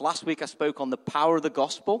Last week I spoke on the power of the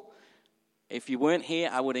gospel. If you weren't here,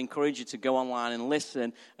 I would encourage you to go online and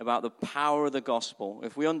listen about the power of the gospel.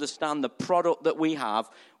 If we understand the product that we have,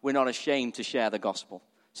 we're not ashamed to share the gospel.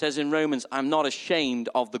 It says in Romans, I'm not ashamed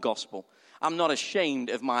of the gospel. I'm not ashamed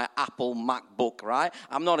of my Apple MacBook, right?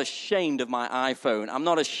 I'm not ashamed of my iPhone. I'm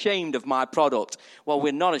not ashamed of my product. Well,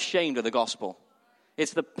 we're not ashamed of the gospel.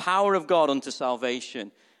 It's the power of God unto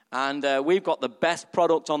salvation. And we've got the best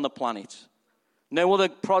product on the planet. No other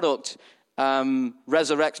product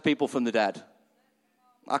resurrects people from the dead.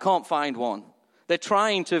 I can't find one. They're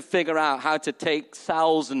trying to figure out how to take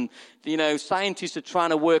cells and, scientists are trying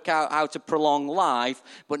to work out how to prolong life,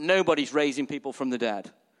 but nobody's raising people from the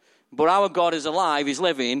dead. But our God is alive, he's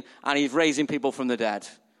living, and he's raising people from the dead.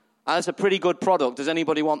 And that's a pretty good product. Does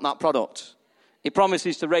anybody want that product? He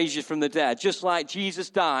promises to raise you from the dead. Just like Jesus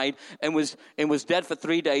died and was dead for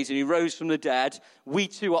 3 days and he rose from the dead, we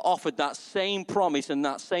too are offered that same promise and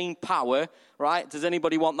that same power, right? Does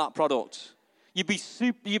anybody want that product? You'd be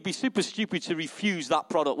super stupid to refuse that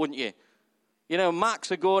product, wouldn't you?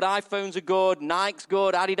 Macs are good, iPhones are good, Nike's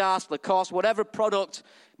good, Adidas, Lacoste, whatever product,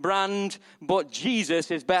 brand, but Jesus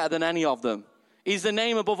is better than any of them. He's the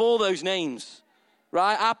name above all those names.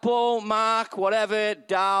 Right, Apple, Mac, whatever,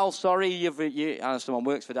 Dell, sorry, I know someone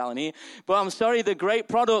works for Dell in here, but I'm sorry, they're great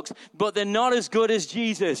products, but they're not as good as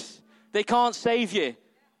Jesus. They can't save you.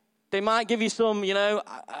 They might give you some,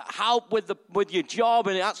 help with your job,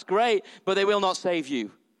 and that's great, but they will not save you.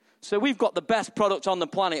 So we've got the best product on the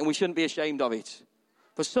planet, and we shouldn't be ashamed of it.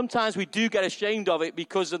 But sometimes we do get ashamed of it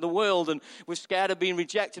because of the world, and we're scared of being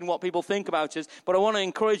rejected and what people think about us. But I want to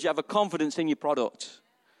encourage you, have a confidence in your product.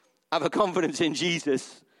 Have a confidence in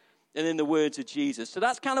Jesus and in the words of Jesus. So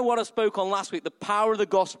that's kind of what I spoke on last week, the power of the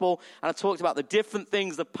gospel. And I talked about the different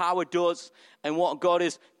things the power does and what God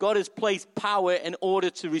is. God has placed power in order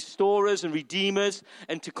to restore us and redeem us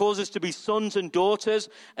and to cause us to be sons and daughters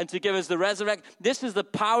and to give us the resurrection. This is the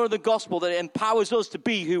power of the gospel that empowers us to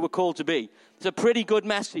be who we're called to be. It's a pretty good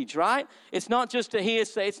message, right? It's not just a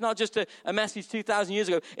hearsay. It's not just a message 2,000 years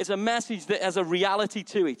ago. It's a message that has a reality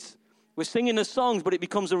to it. We're singing the songs, but it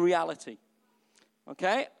becomes a reality.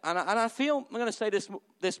 Okay? And I feel, I'm going to say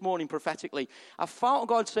this morning prophetically. I felt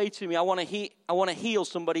God say to me, I want to heal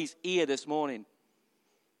somebody's ear this morning.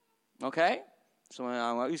 Okay? So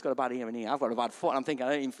who's got a bad ear and ear? I've got a bad foot. I'm thinking I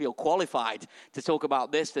don't even feel qualified to talk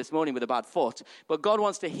about this morning with a bad foot. But God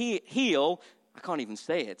wants to heal, I can't even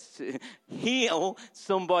say it, heal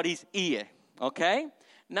somebody's ear. Okay?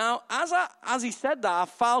 Now, as he said that, I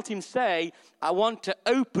felt him say, I want to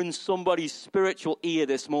open somebody's spiritual ear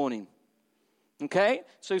this morning. Okay?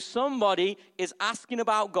 So somebody is asking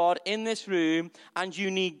about God in this room, and you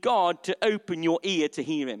need God to open your ear to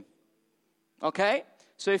hear him. Okay?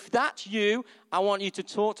 So if that's you, I want you to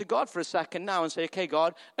talk to God for a second now and say, okay,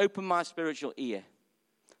 God, open my spiritual ear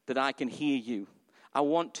that I can hear you. I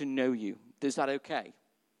want to know you. Is that okay?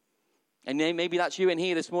 And then maybe that's you in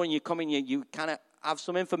here this morning. You come in, you kind of have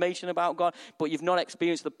some information about God, but you've not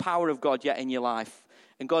experienced the power of God yet in your life.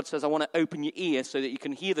 And God says, I want to open your ear so that you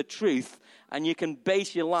can hear the truth and you can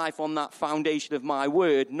base your life on that foundation of my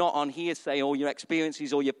word, not on hearsay or your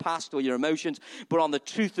experiences or your past or your emotions, but on the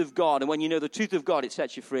truth of God. And when you know the truth of God, it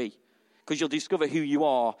sets you free because you'll discover who you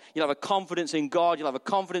are. You'll have a confidence in God. You'll have a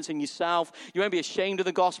confidence in yourself. You won't be ashamed of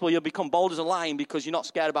the gospel. You'll become bold as a lion because you're not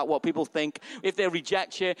scared about what people think. If they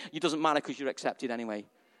reject you, it doesn't matter because you're accepted anyway.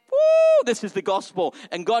 Woo! This is the gospel.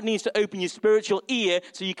 And God needs to open your spiritual ear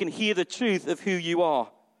so you can hear the truth of who you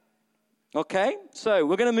are. Okay? So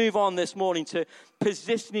we're going to move on this morning to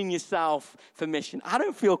positioning yourself for mission. I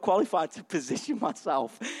don't feel qualified to position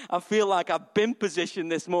myself. I feel like I've been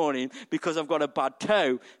positioned this morning because I've got a bad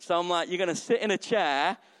toe. So I'm like, you're going to sit in a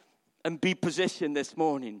chair and be positioned this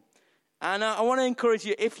morning. And I want to encourage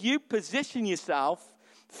you, if you position yourself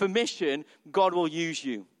for mission, God will use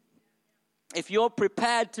you. If you're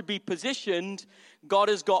prepared to be positioned, God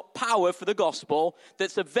has got power for the gospel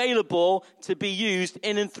that's available to be used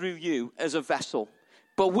in and through you as a vessel.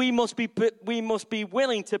 But we must be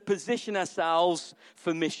willing to position ourselves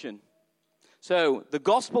for mission. So the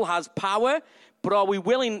gospel has power, but are we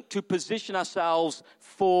willing to position ourselves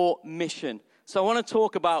for mission? So I want to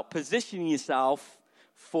talk about positioning yourself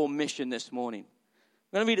for mission this morning.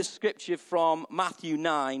 I'm going to read a scripture from Matthew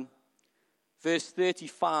 9, verse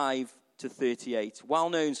 35 to 38.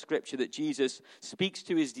 Well-known scripture that Jesus speaks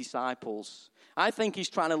to his disciples. I think he's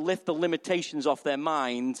trying to lift the limitations off their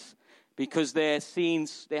minds because they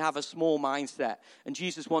have a small mindset. And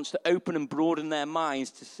Jesus wants to open and broaden their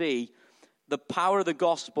minds to see the power of the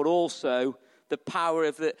gospel, but also the power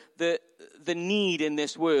of the need in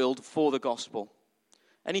this world for the gospel.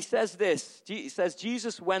 And he says this. He says,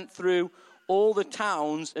 Jesus went through all the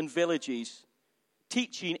towns and villages,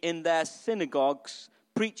 teaching in their synagogues,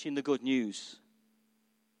 preaching the good news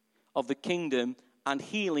of the kingdom and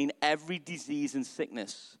healing every disease and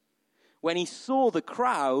sickness. When he saw the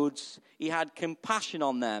crowds, he had compassion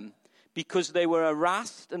on them because they were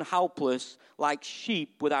harassed and helpless like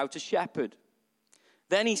sheep without a shepherd.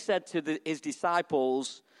 Then he said to his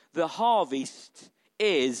disciples, the harvest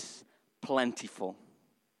is plentiful.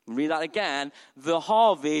 Read that again. The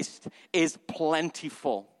harvest is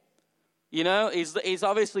plentiful. You know, he's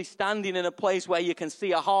obviously standing in a place where you can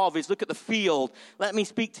see a harvest. Look at the field. Let me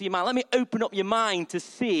speak to your mind. Let me open up your mind to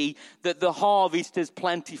see that the harvest is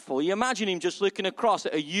plentiful. You imagine him just looking across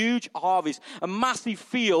at a huge harvest, a massive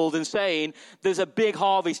field, and saying, there's a big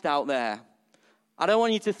harvest out there. I don't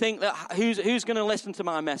want you to think that who's going to listen to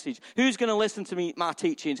my message? Who's going to listen to my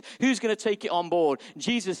teachings? Who's going to take it on board?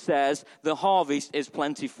 Jesus says the harvest is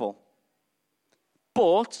plentiful.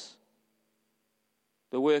 But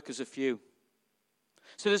the workers are few.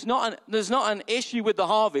 So there's not an issue with the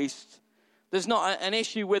harvest. There's not an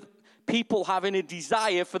issue with people having a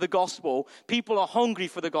desire for the gospel. People are hungry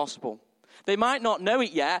for the gospel. They might not know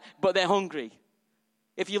it yet, but they're hungry.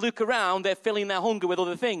 If you look around, they're filling their hunger with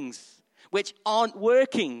other things, which aren't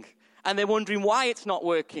working. And they're wondering why it's not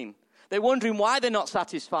working. They're wondering why they're not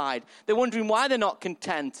satisfied. They're wondering why they're not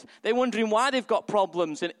content. They're wondering why they've got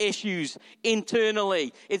problems and issues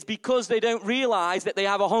internally. It's because they don't realize that they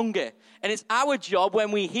have a hunger. And it's our job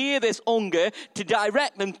when we hear this hunger to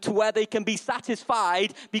direct them to where they can be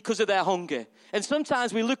satisfied because of their hunger. And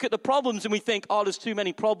sometimes we look at the problems and we think, oh, there's too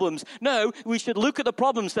many problems. No, we should look at the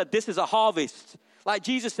problems and say, this is a harvest. Like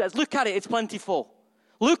Jesus says, look at it, it's plentiful.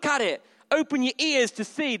 Look at it. Open your ears to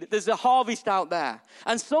see that there's a harvest out there.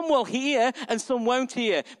 And some will hear and some won't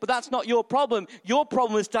hear. But that's not your problem. Your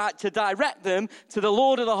problem is to direct them to the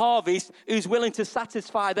Lord of the harvest who's willing to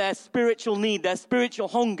satisfy their spiritual need, their spiritual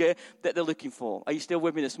hunger that they're looking for. Are you still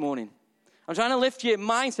with me this morning? I'm trying to lift your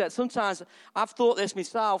mindset. Sometimes I've thought this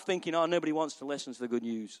myself, thinking, oh, nobody wants to listen to the good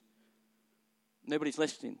news. Nobody's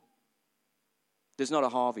listening. There's not a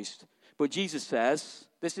harvest. But Jesus says,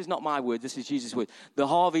 this is not my word, this is Jesus' word. The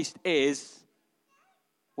harvest is,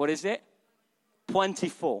 what is it?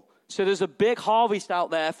 Plentiful. So there's a big harvest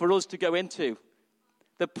out there for us to go into.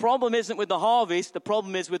 The problem isn't with the harvest, the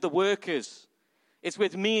problem is with the workers. It's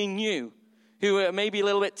with me and you, who are maybe a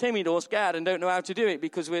little bit timid or scared and don't know how to do it,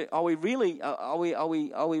 because are we really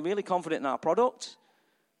confident in our product?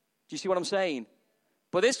 Do you see what I'm saying?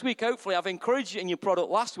 But this week, hopefully, I've encouraged you in your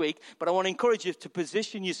product last week, but I want to encourage you to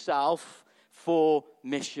position yourself for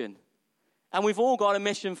mission. And we've all got a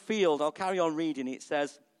mission field. I'll carry on reading. It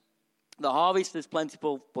says, the harvest is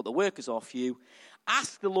plentiful, but the workers are few.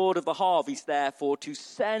 Ask the Lord of the harvest, therefore, to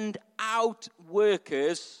send out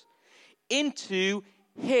workers into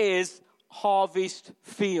his harvest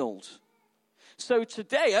field. So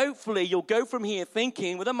today, hopefully, you'll go from here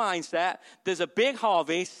thinking with a mindset, there's a big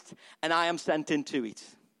harvest and I am sent into it.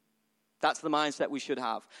 That's the mindset we should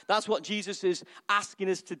have. That's what Jesus is asking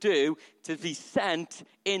us to do, to be sent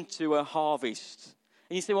into a harvest.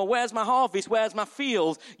 And you say, well, where's my harvest? Where's my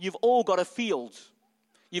field? You've all got a field.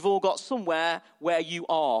 You've all got somewhere where you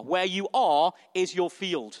are. Where you are is your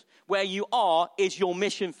field. Where you are is your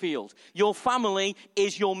mission field. Your family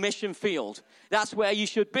is your mission field. That's where you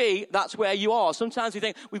should be. That's where you are. Sometimes we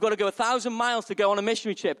think we've got to go 1,000 miles to go on a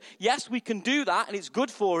missionary trip. Yes, we can do that, and it's good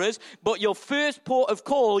for us. But your first port of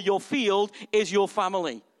call, your field, is your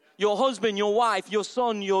family. Your husband, your wife, your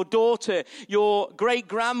son, your daughter, your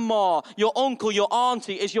great-grandma, your uncle, your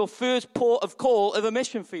auntie is your first port of call of a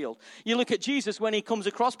mission field. You look at Jesus when he comes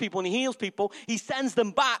across people and he heals people, he sends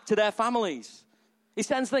them back to their families. He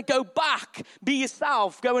sends them, go back, be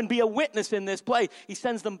yourself, go and be a witness in this place. He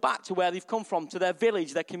sends them back to where they've come from, to their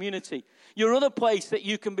village, their community. Your other place that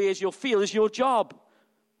you can be as your field is your job.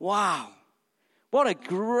 Wow. What a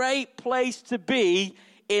great place to be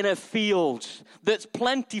in a field that's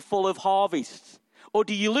plentiful of harvest. Or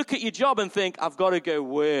do you look at your job and think, I've got to go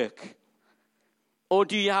work? Or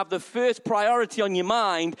do you have the first priority on your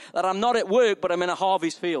mind that I'm not at work, but I'm in a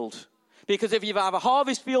harvest field? Because if you have a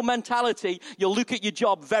harvest field mentality, you'll look at your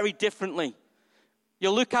job very differently.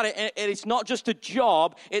 You'll look at it, and it's not just a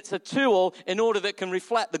job, it's a tool in order that can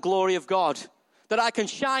reflect the glory of God. That I can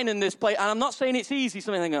shine in this place. And I'm not saying it's easy.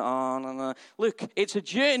 Something thinking, oh, no. Look, it's a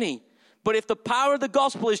journey. But if the power of the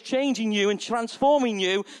gospel is changing you and transforming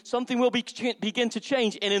you, something will begin to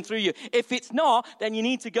change in and through you. If it's not, then you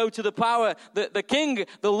need to go to the power, the King,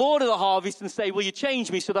 the Lord of the harvest, and say, will you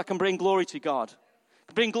change me so that I can bring glory to God?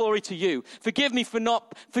 bring glory to you. Forgive me for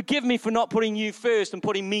not putting you first and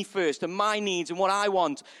putting me first and my needs and what I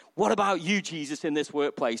want. What about you, Jesus, in this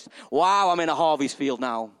workplace? Wow, I'm in a harvest field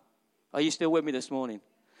now. Are you still with me this morning?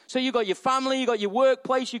 So you got your family, you got your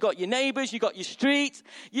workplace, you got your neighbors, you got your street,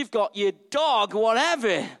 you've got your dog,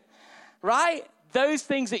 whatever, right? Those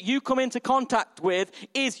things that you come into contact with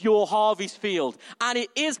is your harvest field. And it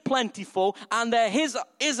is plentiful, and there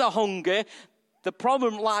is a hunger. The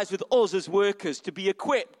problem lies with us as workers to be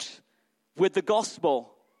equipped with the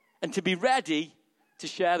gospel and to be ready to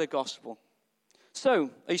share the gospel. So,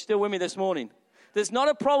 are you still with me this morning? There's not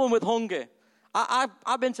a problem with hunger.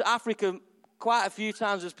 I've been to Africa quite a few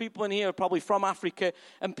times. There's people in here who are probably from Africa,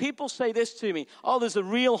 and people say this to me, oh, there's a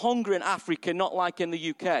real hunger in Africa, not like in the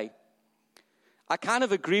UK. I kind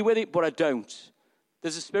of agree with it, but I don't.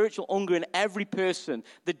 There's a spiritual hunger in every person.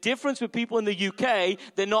 The difference with people in the UK,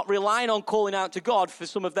 they're not relying on calling out to God for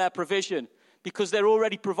some of their provision because they're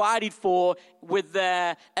already provided for with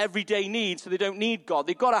their everyday needs, so they don't need God.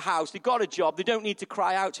 They've got a house, they've got a job, they don't need to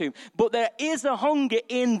cry out to him. But there is a hunger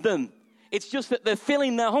in them. It's just that they're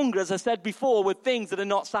filling their hunger, as I said before, with things that are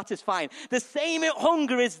not satisfying. The same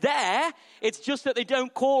hunger is there. It's just that they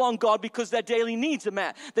don't call on God because their daily needs are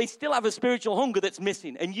met. They still have a spiritual hunger that's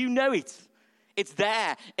missing, and you know it. It's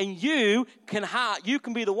there, and you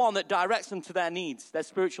can be the one that directs them to their needs, their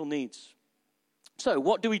spiritual needs. So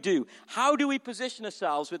what do we do? How do we position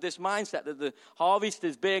ourselves with this mindset that the harvest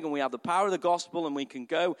is big and we have the power of the gospel and we can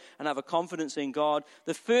go and have a confidence in God?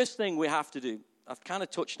 The first thing we have to do, I've kind of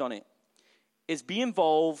touched on it, is be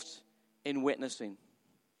involved in witnessing.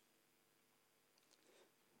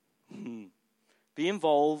 Be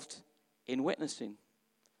involved in witnessing.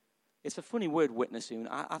 It's a funny word, witnessing.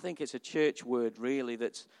 I think it's a church word, really,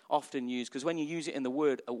 that's often used. Because when you use it in the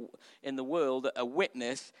world, a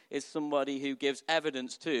witness is somebody who gives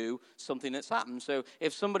evidence to something that's happened. So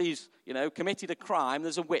if somebody's, committed a crime,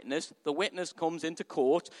 there's a witness. The witness comes into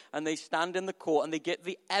court, and they stand in the court, and they get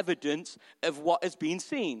the evidence of what has been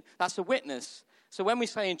seen. That's a witness. So when we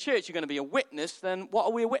say in church you're going to be a witness, then what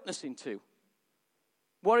are we witnessing to?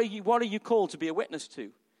 What are you called to be a witness to?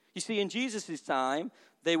 You see, in Jesus' time,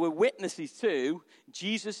 they were witnesses to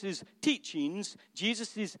Jesus' teachings,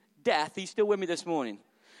 Jesus' death. He's still with me this morning.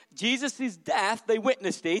 Jesus' death, they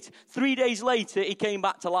witnessed it. 3 days later, he came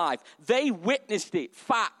back to life. They witnessed it.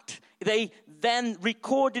 Fact. They then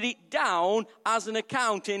recorded it down as an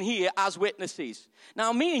account in here as witnesses.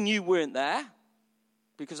 Now, me and you weren't there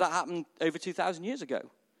because that happened over 2,000 years ago.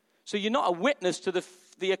 So you're not a witness to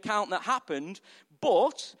the account that happened,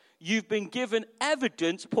 but you've been given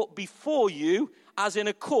evidence put before you as in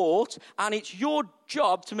a court, and it's your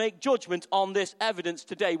job to make judgment on this evidence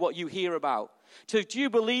today, what you hear about. So do you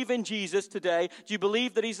believe in Jesus today? Do you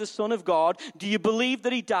believe that he's the Son of God? Do you believe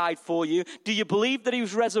that he died for you? Do you believe that he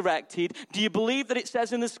was resurrected? Do you believe that it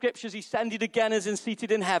says in the scriptures he ascended again as in seated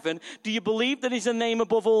in heaven? Do you believe that he's a name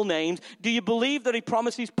above all names? Do you believe that he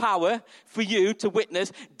promises power for you to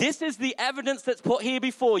witness? This is the evidence that's put here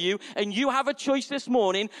before you, and you have a choice this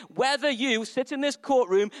morning whether you sit in this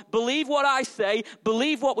courtroom, believe what I say,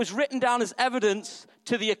 believe what was written down as evidence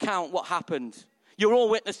to the account, what happened. You're all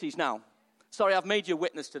witnesses now. Sorry, I've made you a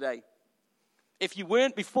witness today. If you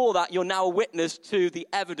weren't before that, you're now a witness to the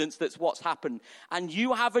evidence that's what's happened. And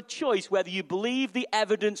you have a choice whether you believe the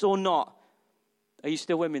evidence or not. Are you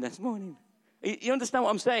still with me this morning? You understand what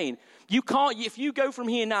I'm saying? You can't, if you go from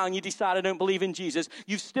here now and you decide I don't believe in Jesus,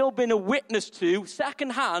 you've still been a witness to,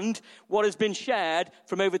 secondhand, what has been shared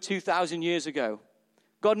from over 2,000 years ago.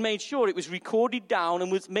 God made sure it was recorded down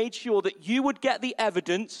and was made sure that you would get the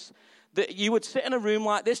evidence, that you would sit in a room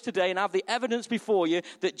like this today and have the evidence before you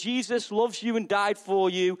that Jesus loves you and died for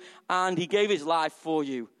you and he gave his life for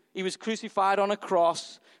you. He was crucified on a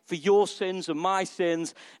cross for your sins and my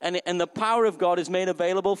sins, and the power of God is made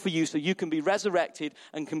available for you so you can be resurrected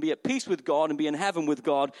and can be at peace with God and be in heaven with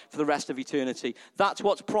God for the rest of eternity. That's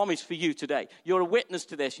what's promised for you today. You're a witness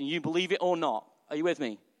to this and you believe it or not. Are you with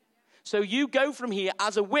me? So you go from here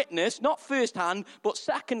as a witness, not first-hand, but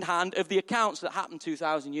second-hand of the accounts that happened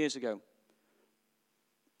 2,000 years ago.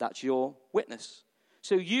 That's your witness.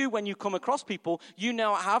 So you, when you come across people, you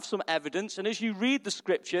now have some evidence, and as you read the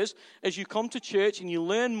scriptures, as you come to church and you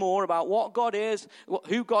learn more about what God is,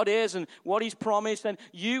 who God is, and what he's promised, and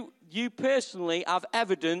you personally have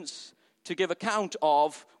evidence to give account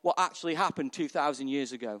of what actually happened 2,000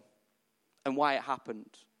 years ago and why it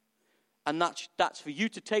happened. And that's for you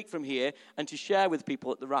to take from here and to share with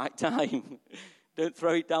people at the right time. Don't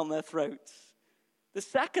throw it down their throats. The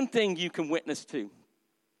second thing you can witness to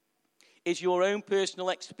is your own personal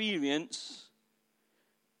experience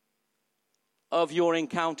of your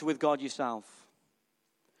encounter with God yourself.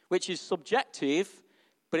 which is subjective,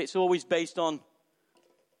 but it's always based on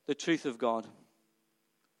the truth of God.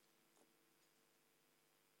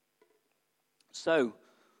 So,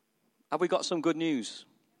 have we got some good news?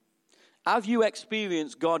 Have you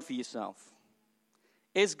experienced God for yourself?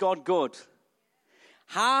 Is God good?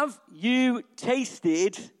 Have you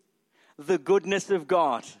tasted the goodness of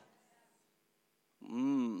God?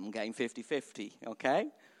 I'm getting 50-50, okay?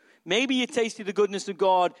 Maybe you tasted the goodness of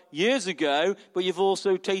God years ago, but you've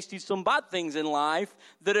also tasted some bad things in life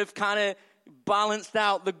that have kind of balanced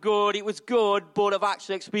out the good. It was good, but I've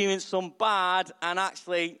actually experienced some bad, and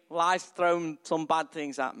actually life's thrown some bad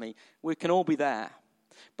things at me. We can all be there.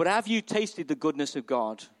 But have you tasted the goodness of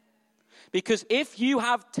God? Because if you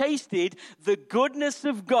have tasted the goodness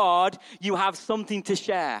of God, you have something to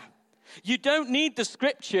share. You don't need the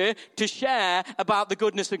scripture to share about the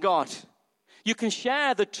goodness of God. You can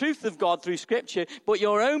share the truth of God through scripture, but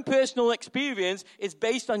your own personal experience is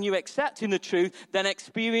based on you accepting the truth, then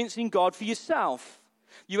experiencing God for yourself.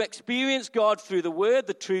 You experience God through the word,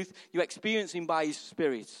 the truth. You experience him by his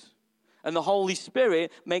Spirit. And the Holy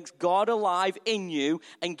Spirit makes God alive in you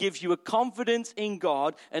and gives you a confidence in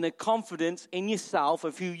God and a confidence in yourself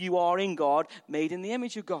of who you are in God, made in the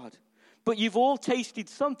image of God. But you've all tasted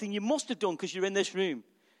something. You must have done because you're in this room.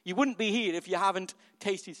 You wouldn't be here if you haven't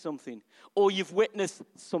tasted something or you've witnessed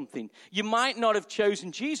something. You might not have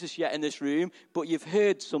chosen Jesus yet in this room, but you've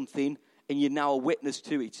heard something and you're now a witness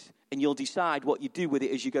to it. And you'll decide what you do with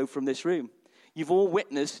it as you go from this room. You've all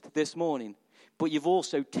witnessed this morning, but you've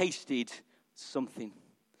also tasted something.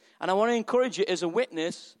 And I want to encourage you as a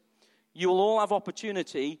witness, you will all have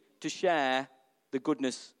opportunity to share the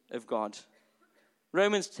goodness of God.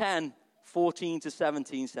 Romans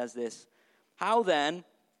 10:14-17 says this. How then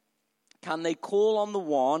can they call on the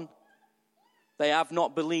one they have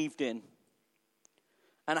not believed in?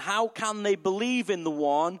 And how can they believe in the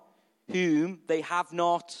one whom they have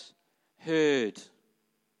not heard?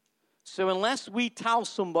 So unless we tell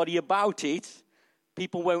somebody about it,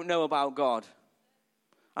 people won't know about God.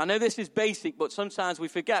 I know this is basic, but sometimes we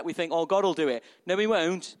forget. We think, oh, God will do it. No, he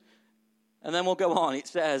won't. And then we'll go on. It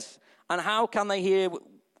says, and how can they hear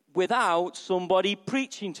without somebody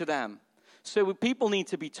preaching to them? So people need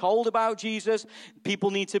to be told about Jesus. People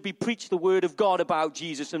need to be preached the word of God about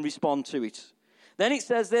Jesus and respond to it. Then it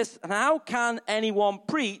says this, and how can anyone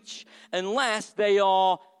preach unless they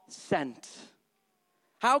are sent?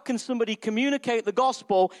 How can somebody communicate the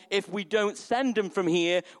gospel if we don't send them from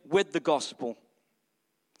here with the gospel?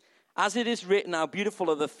 As it is written, how beautiful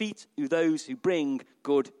are the feet of those who bring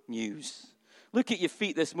good news. Look at your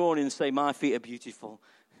feet this morning and say, my feet are beautiful.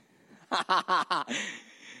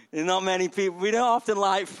 There's not many people. We don't often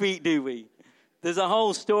like feet, do we? There's a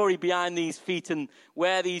whole story behind these feet and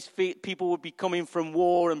where these feet, people would be coming from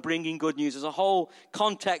war and bringing good news. There's a whole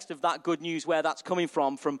context of that good news where that's coming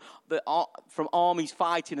from armies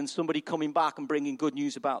fighting and somebody coming back and bringing good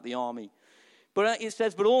news about the army. But it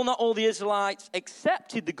says, but not all the Israelites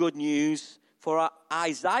accepted the good news, for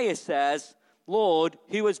Isaiah says, Lord,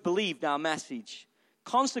 who has believed our message?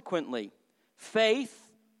 Consequently, faith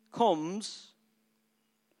comes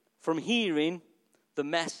from hearing the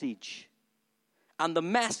message. And the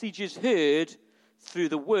message is heard through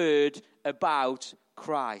the word about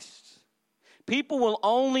Christ. People will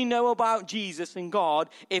only know about Jesus and God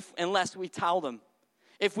unless we tell them.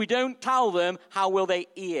 If we don't tell them, how will they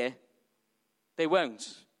hear? They won't.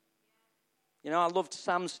 You know, I loved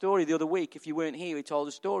Sam's story the other week. If you weren't here, he told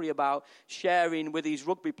a story about sharing with these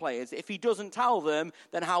rugby players. If he doesn't tell them,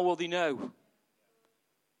 then how will they know?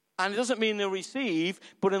 And it doesn't mean they'll receive,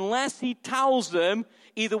 but unless he tells them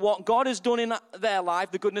either what God has done in their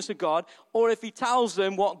life, the goodness of God, or if he tells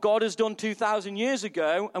them what God has done 2,000 years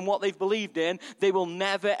ago and what they've believed in, they will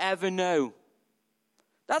never, ever know.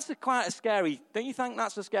 That's quite a scary, don't you think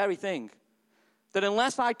that's a scary thing? That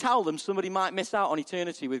unless I tell them, somebody might miss out on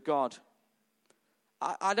eternity with God.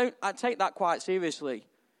 I take that quite seriously.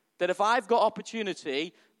 That if I've got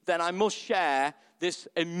opportunity, then I must share this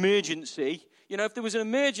emergency. You know, if there was an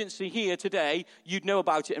emergency here today, you'd know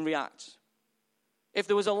about it and react. If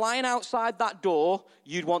there was a line outside that door,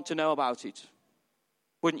 you'd want to know about it,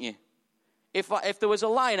 wouldn't you? If there was a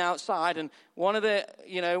line outside and one of the,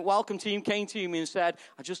 welcome team came to me and said,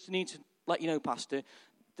 I just need to let you know, Pastor,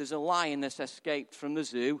 there's a lion that's escaped from the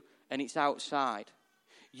zoo and it's outside.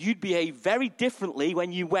 You'd behave very differently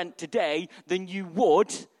when you went today than you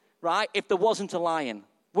would, right, if there wasn't a lion,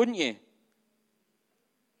 wouldn't you?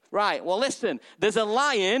 Right, well, listen, there's a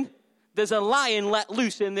lion let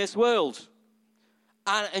loose in this world.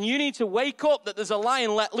 And you need to wake up that there's a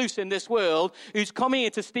lion let loose in this world who's come here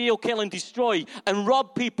to steal, kill, and destroy and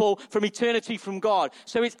rob people from eternity from God.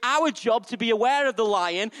 So it's our job to be aware of the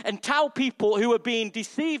lion and tell people who are being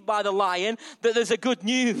deceived by the lion that there's a good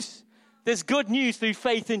news. There's good news through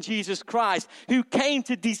faith in Jesus Christ, who came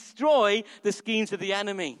to destroy the schemes of the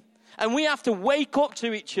enemy. And we have to wake up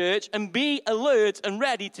to it, church, and be alert and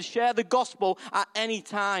ready to share the gospel at any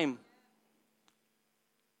time.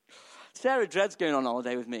 Sarah dreads going on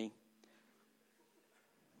holiday with me.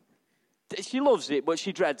 She loves it, but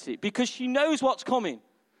she dreads it because she knows what's coming.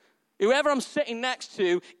 Whoever I'm sitting next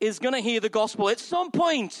to is going to hear the gospel. At some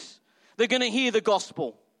point, they're going to hear the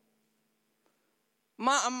gospel.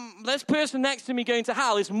 This person next to me going to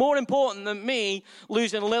hell is more important than me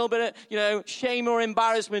losing a little bit of, shame or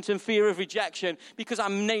embarrassment and fear of rejection because I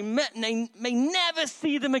may never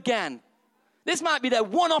see them again. This might be their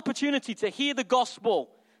one opportunity to hear the gospel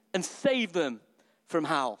and save them from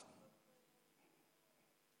hell.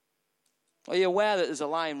 Are you aware that there's a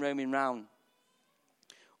lion roaming around?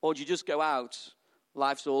 Or do you just go out,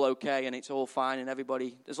 life's all okay and it's all fine and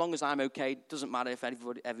everybody, as long as I'm okay, it doesn't matter if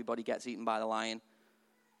everybody gets eaten by the lion.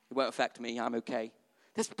 It won't affect me, I'm okay.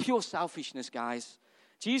 That's pure selfishness, guys.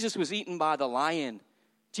 Jesus was eaten by the lion.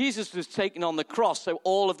 Jesus was taken on the cross, so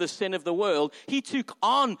all of the sin of the world, he took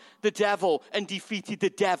on the devil and defeated the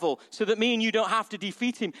devil so that me and you don't have to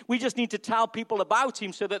defeat him. We just need to tell people about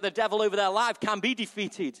him so that the devil over their life can be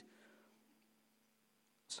defeated.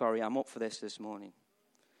 Sorry, I'm up for this morning.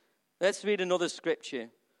 Let's read another scripture.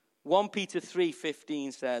 1 Peter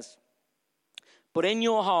 3:15 says, "But in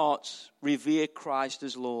your hearts, revere Christ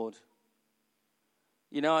as Lord."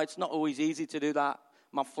 It's not always easy to do that.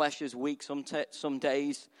 My flesh is weak some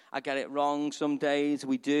days. I get it wrong. Some days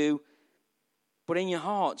we do. But in your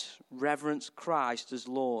hearts, reverence Christ as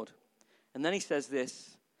Lord. And then he says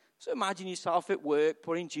this. So imagine yourself at work,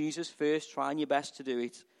 putting Jesus first, trying your best to do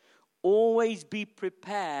it. Always be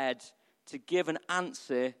prepared to give an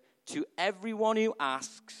answer to everyone who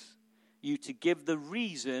asks you to give the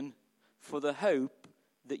reason for the hope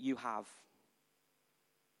that you have.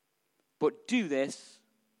 But do this.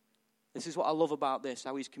 This is what I love about this,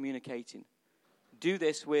 how he's communicating. Do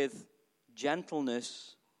this with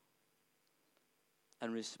gentleness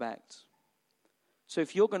and respect. So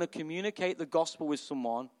if you're going to communicate the gospel with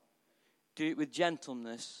someone, do it with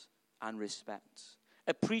gentleness and respect.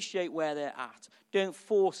 Appreciate where they're at. Don't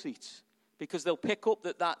force it, because they'll pick up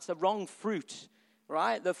that that's a wrong fruit,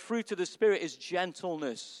 right? The fruit of the Spirit is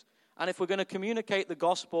gentleness. And if we're going to communicate the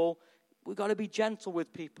gospel, we've got to be gentle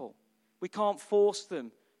with people. We can't force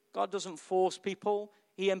them. God doesn't force people.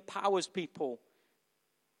 He empowers people.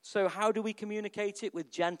 So how do we communicate it?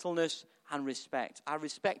 With gentleness and respect. I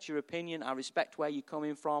respect your opinion. I respect where you're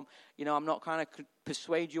coming from. I'm not trying to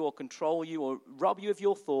persuade you or control you or rob you of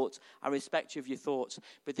your thoughts. I respect you of your thoughts.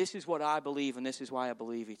 But this is what I believe, and this is why I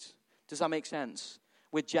believe it. Does that make sense?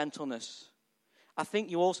 With gentleness. I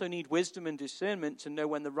think you also need wisdom and discernment to know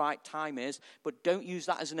when the right time is, but don't use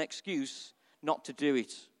that as an excuse not to do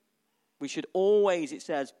it. We should always, it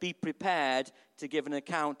says, be prepared to give an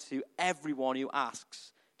account to everyone who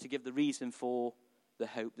asks, to give the reason for the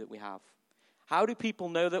hope that we have. How do people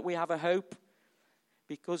know that we have a hope?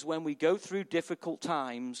 Because when we go through difficult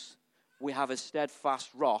times, we have a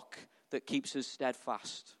steadfast rock that keeps us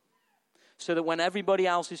steadfast. So that when everybody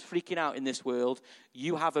else is freaking out in this world,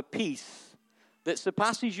 you have a peace that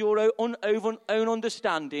surpasses your own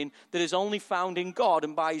understanding, that is only found in God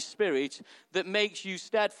and by His Spirit, that makes you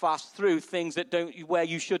steadfast through things where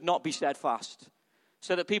you should not be steadfast.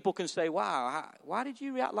 So that people can say, wow, why did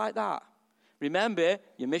you react like that? Remember,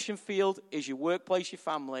 your mission field is your workplace, your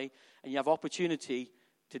family, and you have opportunity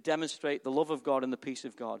to demonstrate the love of God and the peace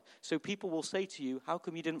of God. So people will say to you, how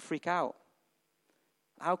come you didn't freak out?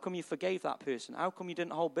 How come you forgave that person? How come you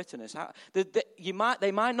didn't hold bitterness?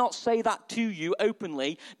 They might not say that to you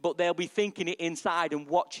openly, but they'll be thinking it inside and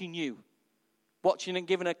watching you. Watching and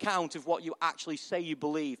giving account of what you actually say you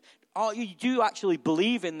believe. Do you actually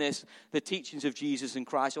believe in this, the teachings of Jesus and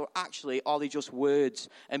Christ, or actually are they just words?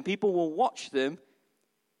 And people will watch them,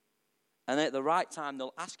 and at the right time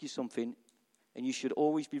they'll ask you something, and you should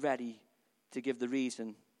always be ready to give the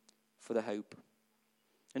reason for the hope.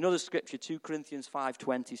 Another scripture, 2 Corinthians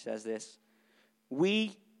 5:20 says this.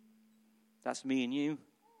 We, that's me and you,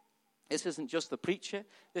 this isn't just the preacher,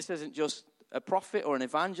 this isn't just a prophet or an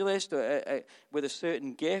evangelist or with a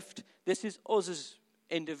certain gift. This is us as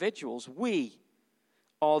individuals. We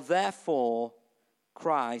are therefore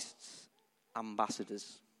Christ's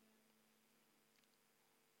ambassadors.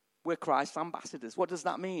 We're Christ's ambassadors. What does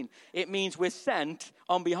that mean? It means we're sent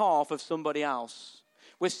on behalf of somebody else.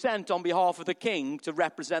 We're sent on behalf of the king to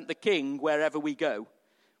represent the king wherever we go.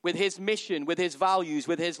 With his mission, with his values,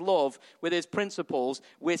 with his love, with his principles,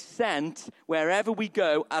 we're sent wherever we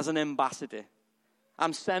go as an ambassador.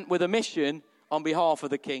 I'm sent with a mission on behalf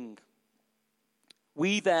of the king.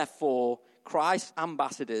 We, therefore, Christ's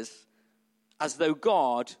ambassadors, as though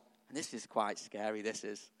God, and this is quite scary,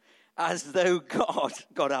 as though God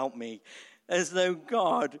help me, as though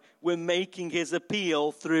God were making his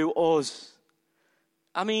appeal through us.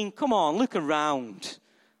 I mean, come on, look around.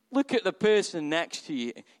 Look at the person next to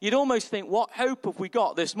you. You'd almost think, what hope have we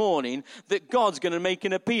got this morning that God's going to make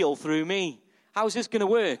an appeal through me? How's this going to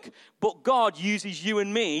work? But God uses you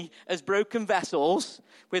and me as broken vessels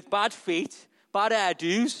with bad feet, bad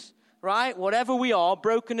hairdos, right? Whatever we are,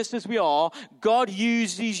 brokenness as we are, God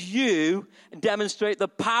uses you and demonstrate the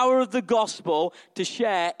power of the gospel to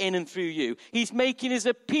share in and through you. He's making his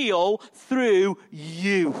appeal through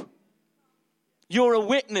you. You're a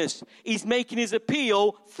witness. He's making his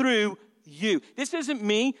appeal through you. This isn't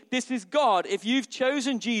me. This is God. If you've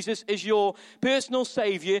chosen Jesus as your personal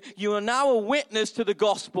Savior, you are now a witness to the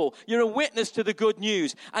gospel. You're a witness to the good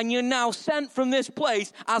news. And you're now sent from this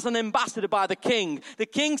place as an ambassador by the King. The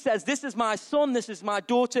King says, this is my son, this is my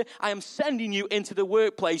daughter. I am sending you into the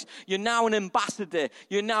workplace. You're now an ambassador.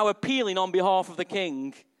 You're now appealing on behalf of the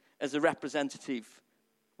King as a representative.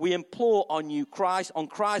 We implore on you, on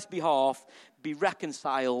Christ's behalf, be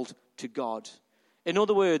reconciled to God. In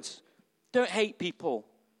other words, don't hate people.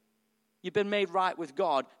 You've been made right with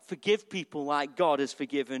God. Forgive people like God has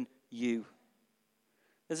forgiven you.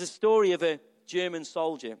 There's a story of a German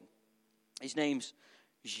soldier. His name's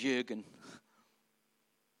Jürgen.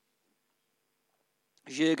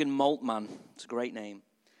 Jürgen Moltmann. It's a great name.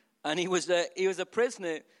 And he was a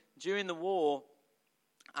prisoner during the war.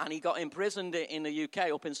 And he got imprisoned in the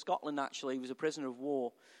UK, up in Scotland actually. He was a prisoner of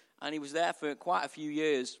war. And he was there for quite a few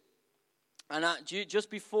years. And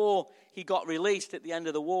just before he got released at the end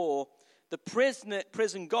of the war, the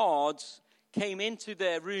prison guards came into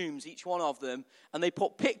their rooms, each one of them, and they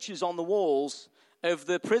put pictures on the walls of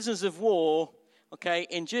the prisoners of war, okay,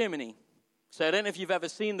 in Germany. So I don't know if you've ever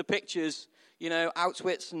seen the pictures,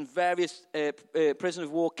 Auschwitz and various prisoner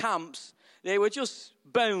of war camps. They were just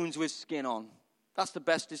bones with skin on. That's the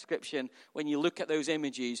best description when you look at those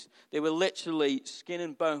images. They were literally skin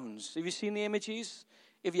and bones. Have you seen the images?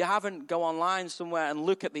 If you haven't, go online somewhere and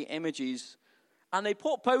look at the images. And they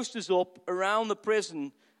put posters up around the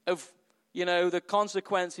prison of, the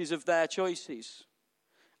consequences of their choices.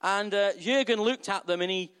 And Jürgen looked at them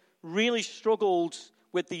and he really struggled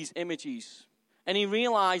with these images. And he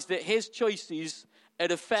realized that his choices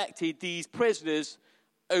had affected these prisoners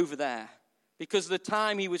over there. Because the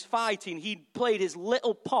time he was fighting, he'd played his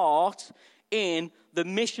little part in the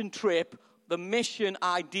mission trip, the mission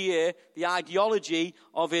idea, the ideology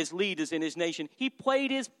of his leaders in his nation. He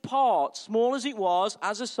played his part, small as it was,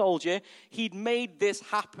 as a soldier. He'd made this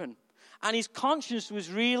happen. And his conscience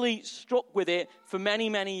was really struck with it for many,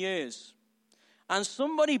 many years. And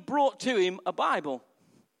somebody brought to him a Bible.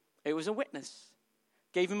 It was a witness.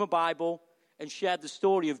 Gave him a Bible and shared the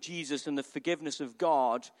story of Jesus and the forgiveness of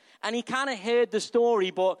God. And he kind of heard the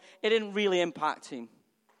story, but it didn't really impact him.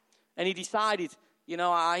 And he decided,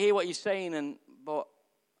 I hear what you're saying, but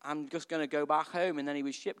I'm just going to go back home. And then he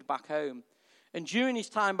was shipped back home. And during his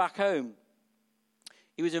time back home,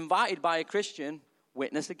 he was invited by a Christian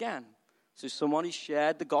witness again. So somebody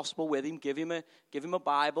shared the gospel with him, give him a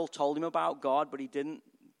Bible, told him about God, but he didn't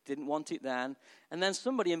want it then. And then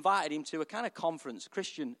somebody invited him to a kind of conference,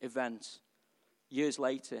 Christian event. Years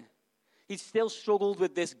later, he still struggled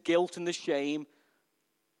with this guilt and the shame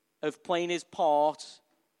of playing his part,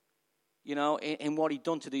 in what he'd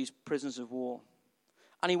done to these prisoners of war.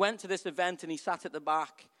 And he went to this event and he sat at the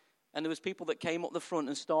back, and there was people that came up the front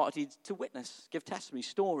and started to witness, give testimony,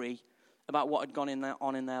 story about what had gone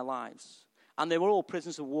on in their lives. And they were all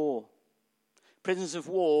prisoners of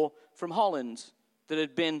war from Holland that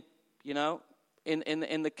had been,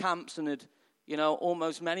 in the camps and had,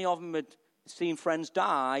 almost many of them had seen friends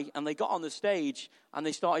die, and they got on the stage and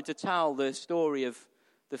they started to tell the story of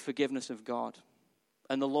the forgiveness of God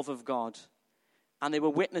and the love of God. And they were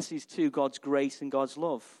witnesses to God's grace and God's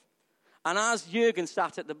love. And as Jürgen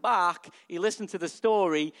sat at the back, he listened to the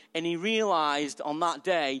story and he realized on that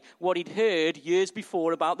day what he'd heard years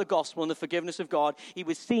before about the gospel and the forgiveness of God. He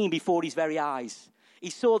was seeing before his very eyes. He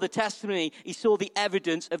saw the testimony. He saw the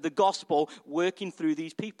evidence of the gospel working through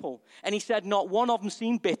these people. And he said not one of them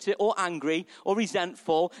seemed bitter or angry or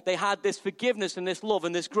resentful. They had this forgiveness and this love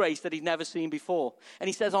and this grace that he'd never seen before. And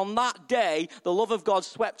he says on that day, the love of God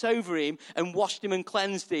swept over him and washed him and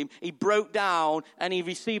cleansed him. He broke down and he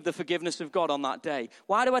received the forgiveness of God on that day.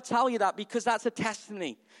 Why do I tell you that? Because that's a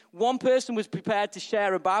testimony. One person was prepared to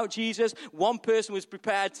share about Jesus. One person was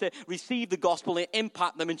prepared to receive the gospel and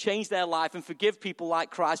impact them and change their life and forgive people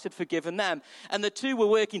like Christ had forgiven them. And the two were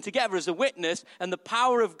working together as a witness, and the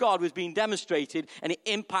power of God was being demonstrated, and it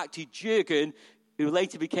impacted Jürgen, who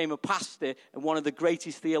later became a pastor and one of the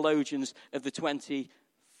greatest theologians of the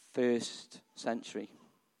 21st century.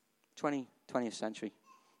 20th century.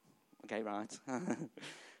 Okay, right.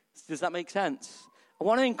 Does that make sense? I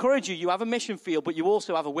want to encourage you. You have a mission field, but you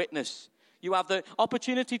also have a witness. You have the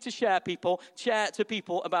opportunity to share to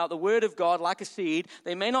people about the word of God like a seed.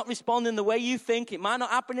 They may not respond in the way you think. It might not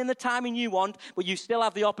happen in the timing you want, but you still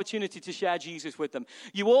have the opportunity to share Jesus with them.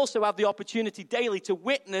 You also have the opportunity daily to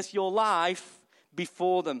witness your life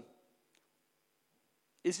before them.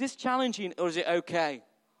 Is this challenging or is it okay?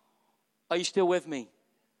 Are you still with me?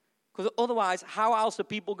 Because otherwise, how else are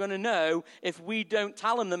people going to know if we don't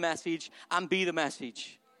tell them the message and be the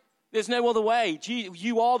message? There's no other way.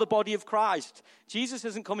 You are the body of Christ. Jesus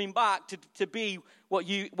isn't coming back to be what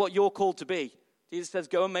you're called to be. Jesus says,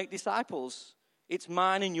 go and make disciples. It's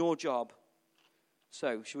mine and your job.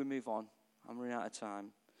 So, should we move on? I'm running out of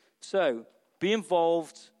time. So, be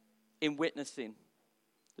involved in witnessing.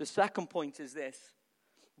 The second point is this.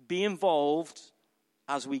 Be involved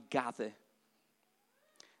as we gather.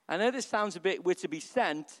 I know this sounds we're to be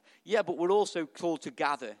sent, yeah, but we're also called to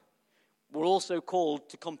gather. We're also called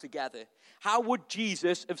to come together. How would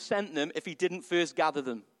Jesus have sent them if he didn't first gather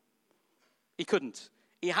them? He couldn't.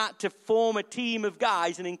 He had to form a team of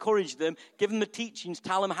guys and encourage them, give them the teachings,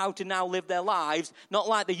 tell them how to now live their lives, not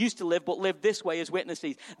like they used to live, but live this way as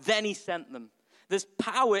witnesses. Then he sent them. There's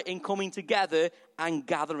power in coming together and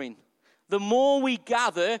gathering. The more we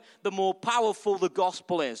gather, the more powerful the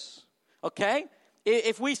gospel is. Okay?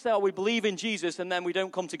 If we say, we believe in Jesus and then we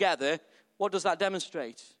don't come together, what does that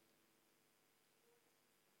demonstrate?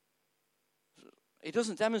 It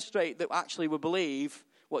doesn't demonstrate that actually we believe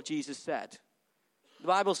what Jesus said. The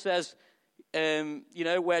Bible says,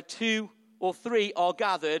 where 2 or 3 are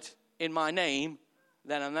gathered in my name,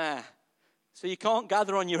 then I'm there. So you can't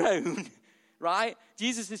gather on your own, right?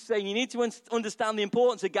 Jesus is saying you need to understand the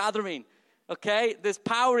importance of gathering. Okay, there's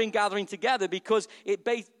power in gathering together because it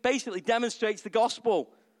basically demonstrates the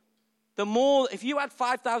gospel. If you had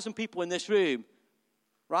 5,000 people in this room,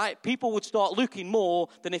 right, people would start looking more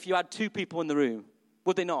than if you had 2 people in the room,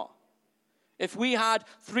 would they not? If we had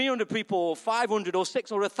 300 people or 500 or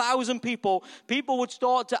 600 or 1,000 people, people would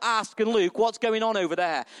start to ask and look, what's going on over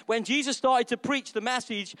there? When Jesus started to preach the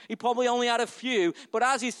message, he probably only had a few. But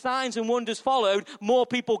as his signs and wonders followed, more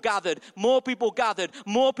people gathered, more people gathered,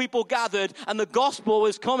 more people gathered. And the gospel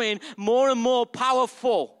was coming more and more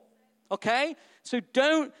powerful. Okay? So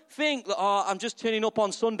don't think that, I'm just turning up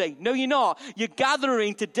on Sunday. No, you're not. You're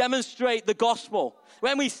gathering to demonstrate the gospel.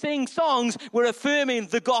 When we sing songs, we're affirming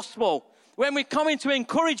the gospel. When we're coming to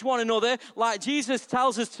encourage one another, like Jesus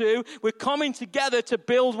tells us to, we're coming together to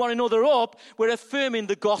build one another up, we're affirming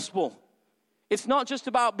the gospel. It's not just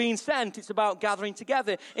about being sent, it's about gathering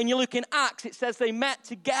together. And you look in Acts, it says they met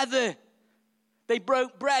together. They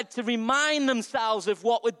broke bread to remind themselves of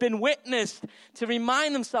what had been witnessed, to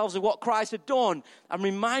remind themselves of what Christ had done. I'm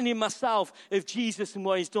reminding myself of Jesus and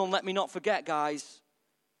what he's done. Let me not forget, guys.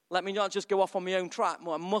 Let me not just go off on my own track.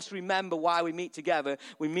 I must remember why we meet together.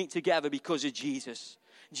 We meet together because of Jesus.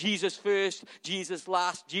 Jesus first, Jesus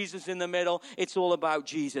last, Jesus in the middle. It's all about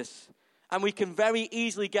Jesus. And we can very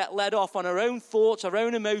easily get led off on our own thoughts, our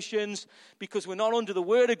own emotions, because we're not under the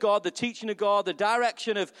word of God, the teaching of God, the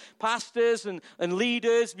direction of pastors and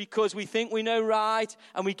leaders, because we think we know right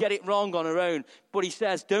and we get it wrong on our own. But he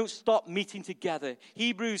says, don't stop meeting together.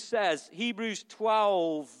 Hebrews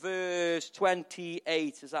 12, verse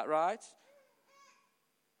 28. Is that right?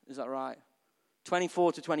 Is that right?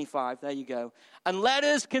 24 to 25, there you go. And let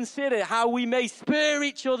us consider how we may spur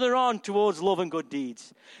each other on towards love and good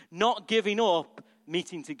deeds, not giving up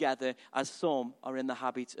meeting together as some are in the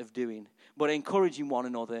habit of doing, but encouraging one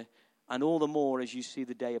another, and all the more as you see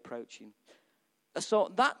the day approaching.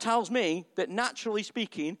 So that tells me that naturally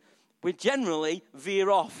speaking, we generally veer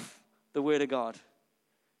off the word of God.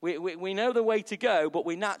 We know the way to go, but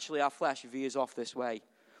our flesh veers off this way.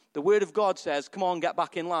 The word of God says, come on, get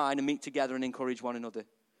back in line and meet together and encourage one another.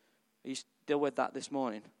 Are you still with that this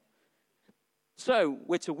morning? So,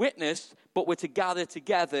 we're to witness, but we're to gather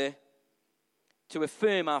together to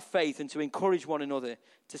affirm our faith and to encourage one another,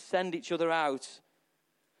 to send each other out.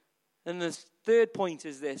 And the third point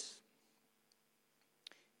is this: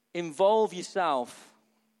 involve yourself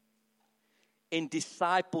in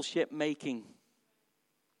discipleship making.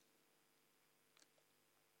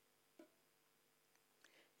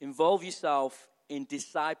 Involve yourself in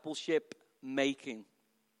discipleship making.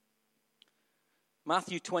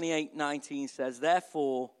 Matthew 28:19 says,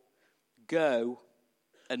 "Therefore, go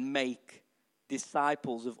and make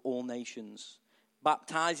disciples of all nations,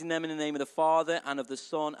 baptizing them in the name of the Father and of the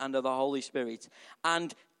Son and of the Holy Spirit,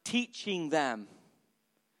 and teaching them."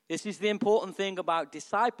 This is the important thing about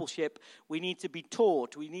discipleship. We need to be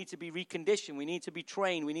taught. We need to be reconditioned. We need to be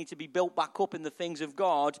trained. We need to be built back up in the things of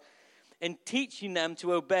God, and teaching them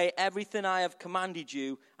to obey everything I have commanded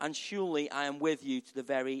you, and surely I am with you to the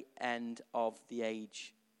very end of the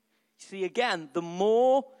age. See, again, the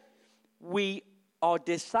more we are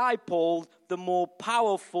discipled, the more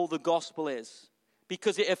powerful the gospel is,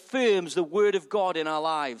 because it affirms the word of God in our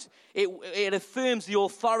lives. It affirms the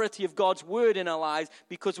authority of God's word in our lives,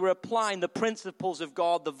 because we're applying the principles of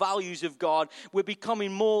God, the values of God. We're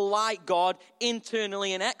becoming more like God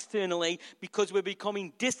internally and externally, because we're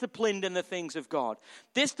becoming disciplined in the things of God.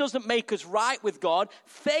 This doesn't make us right with God.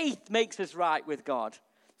 Faith makes us right with God.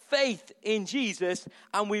 Faith in Jesus,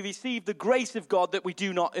 and we receive the grace of God that we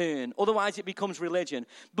do not earn. Otherwise, it becomes religion.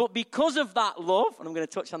 But because of that love, and I'm going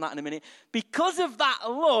to touch on that in a minute, because of that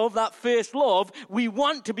love, that first love, we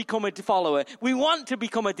want to become a follower. We want to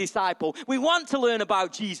become a disciple. We want to learn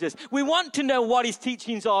about Jesus. We want to know what his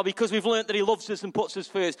teachings are, because we've learned that he loves us and puts us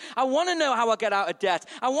first. I want to know how I get out of debt.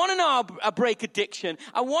 I want to know how I break addiction.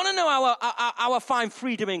 I want to know how I find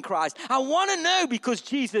freedom in Christ. I want to know because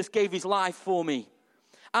Jesus gave his life for me.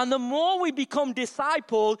 And the more we become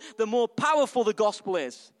discipled, the more powerful the gospel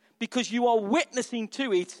is, because you are witnessing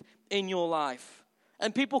to it in your life.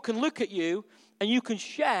 And people can look at you and you can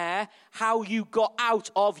share how you got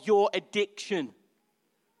out of your addiction.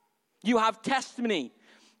 You have testimony.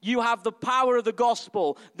 You have the power of the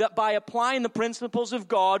gospel, that by applying the principles of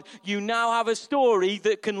God, you now have a story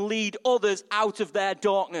that can lead others out of their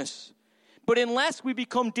darkness. But unless we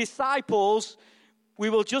become disciples, we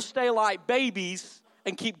will just stay like babies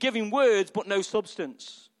and keep giving words but no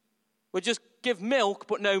substance. We'll just give milk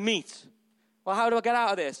but no meat. Well, how do I get out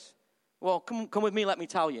of this? Well, come with me, let me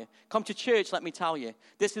tell you. Come to church, let me tell you.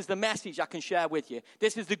 This is the message I can share with you.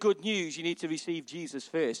 This is the good news. You need to receive Jesus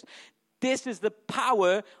first. This is the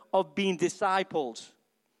power of being discipled.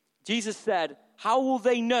 Jesus said, how will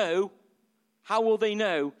they know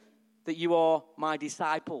that you are my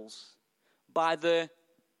disciples? By the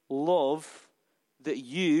love that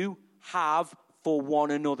you have for one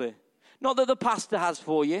another. Not that the pastor has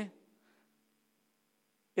for you.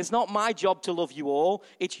 It's not my job to love you all.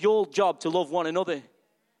 It's your job to love one another.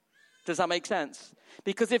 Does that make sense?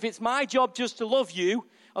 Because if it's my job just to love you,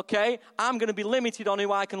 okay, I'm going to be limited on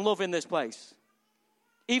who I can love in this place.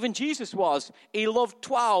 Even Jesus was. He loved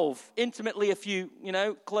 12 intimately, a few,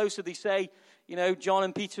 closer they say, John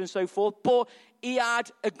and Peter and so forth. But he had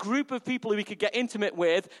a group of people who he could get intimate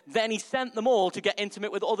with. Then he sent them all to get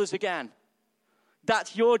intimate with others again.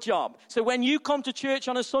 That's your job. So when you come to church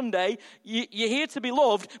on a Sunday, you're here to be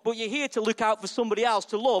loved, but you're here to look out for somebody else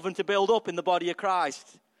to love and to build up in the body of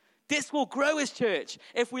Christ. This will grow as church.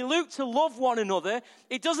 If we look to love one another,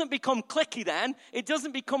 it doesn't become cliquey then. It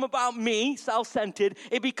doesn't become about me, self-centered.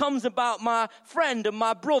 It becomes about my friend and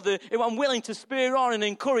my brother who I'm willing to spur on and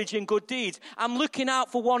encourage in good deeds. I'm looking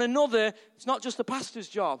out for one another. It's not just the pastor's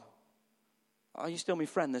job. Are you still my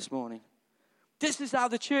friend this morning? This is how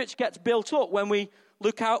the church gets built up, when we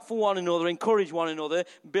look out for one another, encourage one another,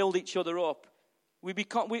 build each other up. We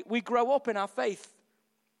grow up in our faith.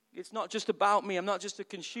 It's not just about me. I'm not just a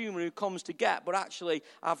consumer who comes to get, but actually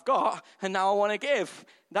I've got and now I want to give.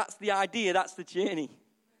 That's the idea. That's the journey.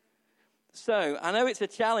 So I know it's a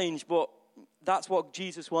challenge, but that's what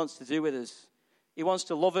Jesus wants to do with us. He wants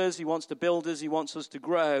to love us. He wants to build us. He wants us to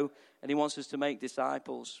grow, and he wants us to make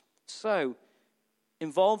disciples. So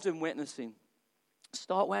involved in witnessing.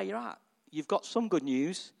 Start where you're at. You've got some good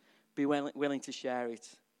news. Be willing to share it.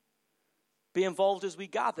 Be involved as we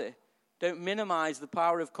gather. Don't minimize the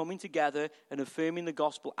power of coming together and affirming the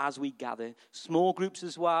gospel as we gather. Small groups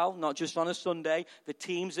as well, not just on a Sunday. The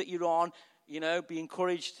teams that you're on, be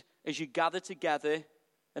encouraged as you gather together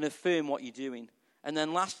and affirm what you're doing. And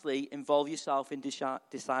then lastly, involve yourself in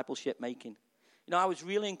discipleship making. I was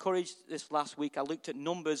really encouraged this last week. I looked at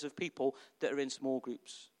numbers of people that are in small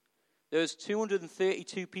groups. There's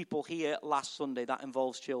 232 people here last Sunday. That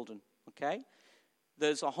involves children, okay?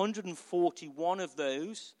 There's 141 of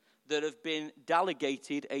those that have been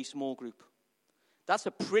delegated a small group. That's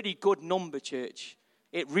a pretty good number, church.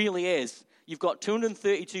 It really is. You've got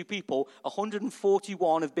 232 people,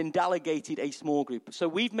 141 have been delegated a small group. So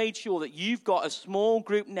we've made sure that you've got a small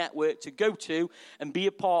group network to go to and be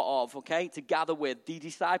a part of, okay, to gather with, be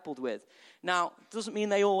discipled with. Now, it doesn't mean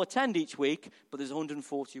they all attend each week, but there's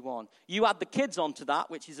 141. You add the kids onto that,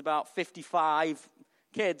 which is about 55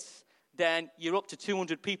 kids, then you're up to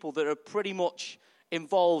 200 people that are pretty much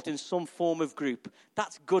involved in some form of group.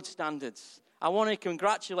 That's good standards. I want to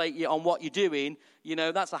congratulate you on what you're doing. You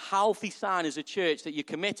know, that's a healthy sign as a church that you're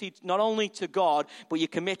committed not only to God, but you're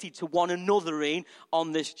committed to one another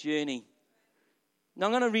on this journey. Now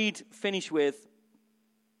I'm going to finish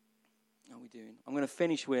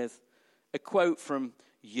with a quote from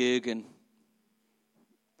Jürgen.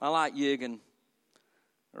 I like Jürgen,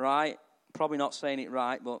 right? Probably not saying it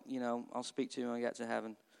right, but, you know, I'll speak to him when I get to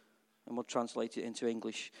heaven, and we'll translate it into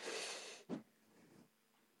English.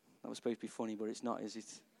 That was supposed to be funny, but it's not, is it?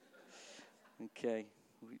 Okay.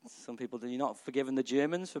 Some people, do you not forgiven the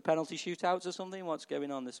Germans for penalty shootouts or something? What's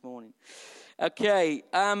going on this morning? Okay,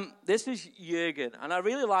 this is Jürgen, and I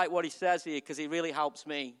really like what he says here because he really helps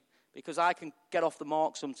me, because I can get off the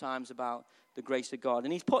mark sometimes about the grace of God.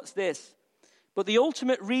 And he puts this: but the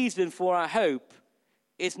ultimate reason for our hope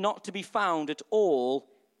is not to be found at all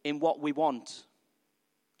in what we want.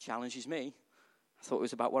 Challenges me. I thought it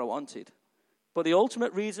was about what I wanted. But the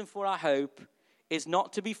ultimate reason for our hope is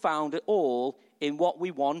not to be found at all in what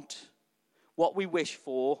we want, what we wish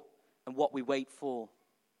for, and what we wait for.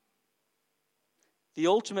 The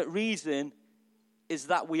ultimate reason is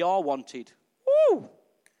that we are wanted. Woo!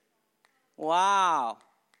 Wow.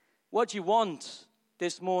 What do you want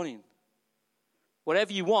this morning?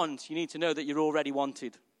 Whatever you want, you need to know that you're already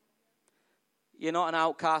wanted. You're not an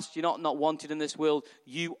outcast. You're not wanted in this world.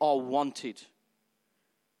 You are wanted.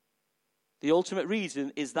 The ultimate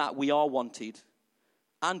reason is that we are wanted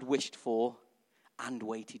and wished for and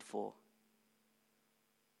waited for.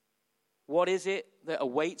 What is it that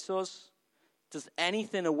awaits us? Does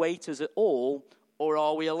anything await us at all, or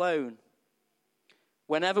are we alone?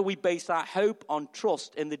 Whenever we base our hope on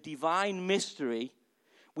trust in the divine mystery,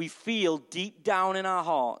 we feel deep down in our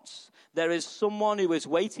hearts there is someone who is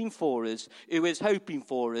waiting for us, who is hoping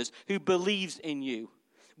for us, who believes in you.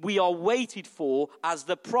 We are waited for as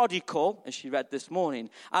the prodigal, as she read this morning,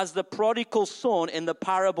 as the prodigal son in the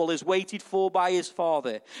parable is waited for by his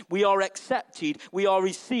father. We are accepted, we are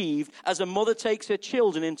received as a mother takes her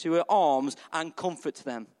children into her arms and comforts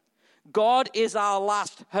them. God is our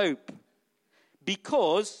last hope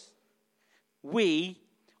because we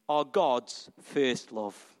are God's first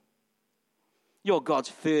love. You're God's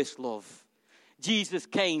first love. Jesus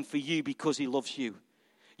came for you because he loves you.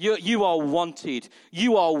 You are wanted.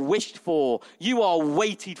 You are wished for. You are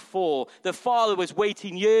waited for. The Father was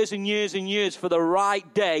waiting years and years and years for the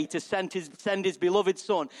right day to send his beloved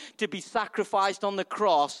Son to be sacrificed on the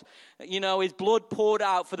cross. You know, his blood poured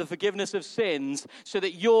out for the forgiveness of sins so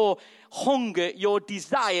that your hunger, your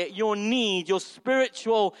desire, your need, your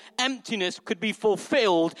spiritual emptiness could be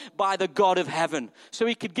fulfilled by the God of heaven. So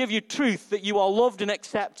he could give you truth that you are loved and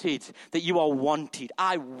accepted, that you are wanted.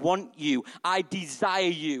 I want you. I desire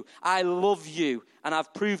you. I love you. And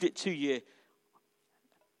I've proved it to you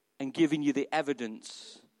and given you the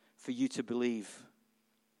evidence for you to believe.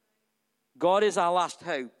 God is our last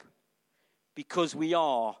hope because we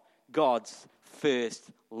are God's first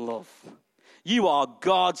love. You are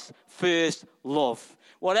God's first love.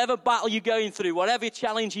 Whatever battle you're going through, whatever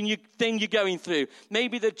challenging thing you're going through,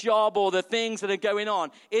 maybe the job or the things that are going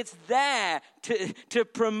on, it's there to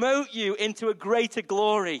promote you into a greater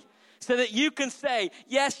glory. So that you can say,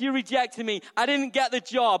 yes, you rejected me. I didn't get the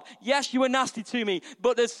job. Yes, you were nasty to me.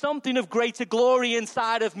 But there's something of greater glory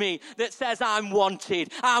inside of me that says I'm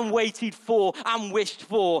wanted, I'm waited for, I'm wished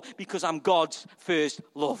for, because I'm God's first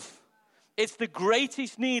love. It's the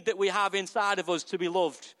greatest need that we have inside of us to be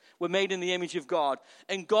loved. We're made in the image of God.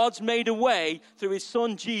 And God's made a way through his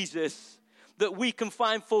son Jesus that we can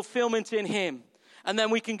find fulfillment in him. And then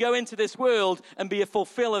we can go into this world and be a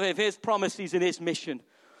fulfiller of his promises and his mission.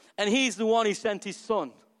 And he's the one who sent his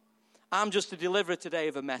son. I'm just a deliverer today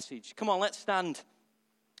of a message. Come on, let's stand.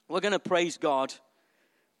 We're going to praise God.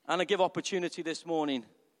 And I give opportunity this morning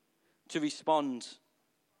to respond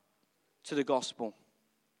to the gospel.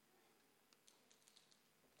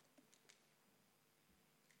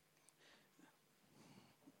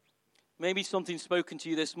 Maybe something's spoken to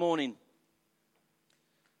you this morning.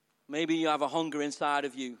 Maybe you have a hunger inside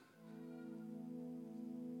of you.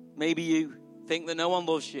 Maybe you think that no one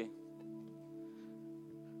loves you.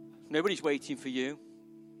 Nobody's waiting for you.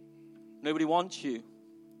 Nobody wants you.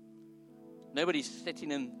 Nobody's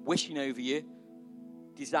sitting and wishing over you.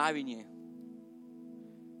 desiring you.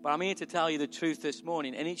 But I'm here to tell you the truth this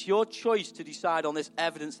morning, and it's your choice to decide on this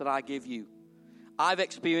evidence that I give you. I've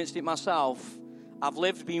experienced it myself. I've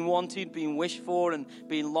lived being wanted, being wished for, and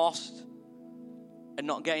being lost, and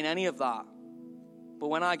not getting any of that. But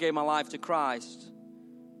when I gave my life to Christ,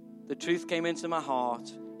 the truth came into my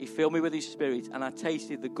heart. He filled me with His Spirit, and I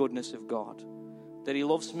tasted the goodness of God. That He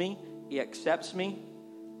loves me, He accepts me,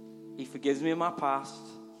 He forgives me of my past,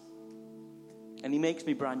 and He makes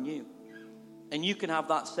me brand new. And you can have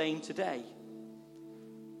that same today.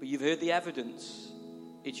 But you've heard the evidence.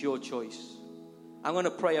 It's your choice. I'm going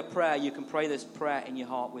to pray a prayer. You can pray this prayer in your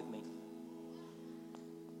heart with me.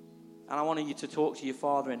 And I want you to talk to your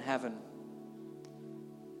Father in heaven.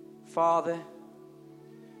 Father,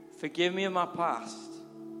 forgive me of my past.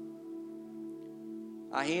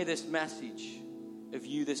 I hear this message of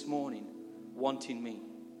you this morning, wanting me.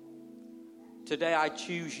 Today I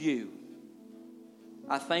choose you.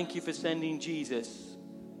 I thank you for sending Jesus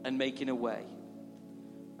and making a way.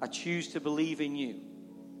 I choose to believe in you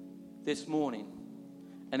this morning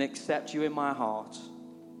and accept you in my heart.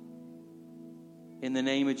 In the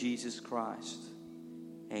name of Jesus Christ.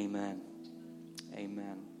 Amen.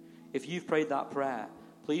 Amen. If you've prayed that prayer,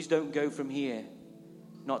 please don't go from here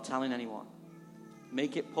not telling anyone.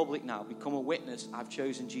 Make it public now. Become a witness. I've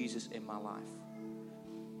chosen Jesus in my life.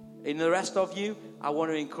 In the rest of you, I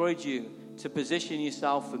want to encourage you to position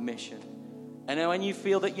yourself for mission. And when you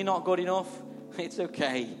feel that you're not good enough, it's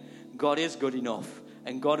okay. God is good enough.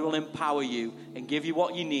 And God will empower you and give you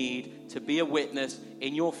what you need to be a witness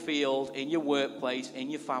in your field, in your workplace, in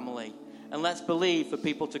your family. And let's believe for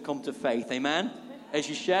people to come to faith. Amen? As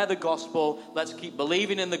you share the gospel, let's keep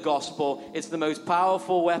believing in the gospel. It's the most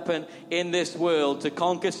powerful weapon in this world to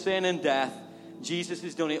conquer sin and death. Jesus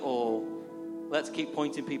has done it all. Let's keep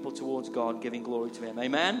pointing people towards God, giving glory to Him.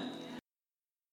 Amen?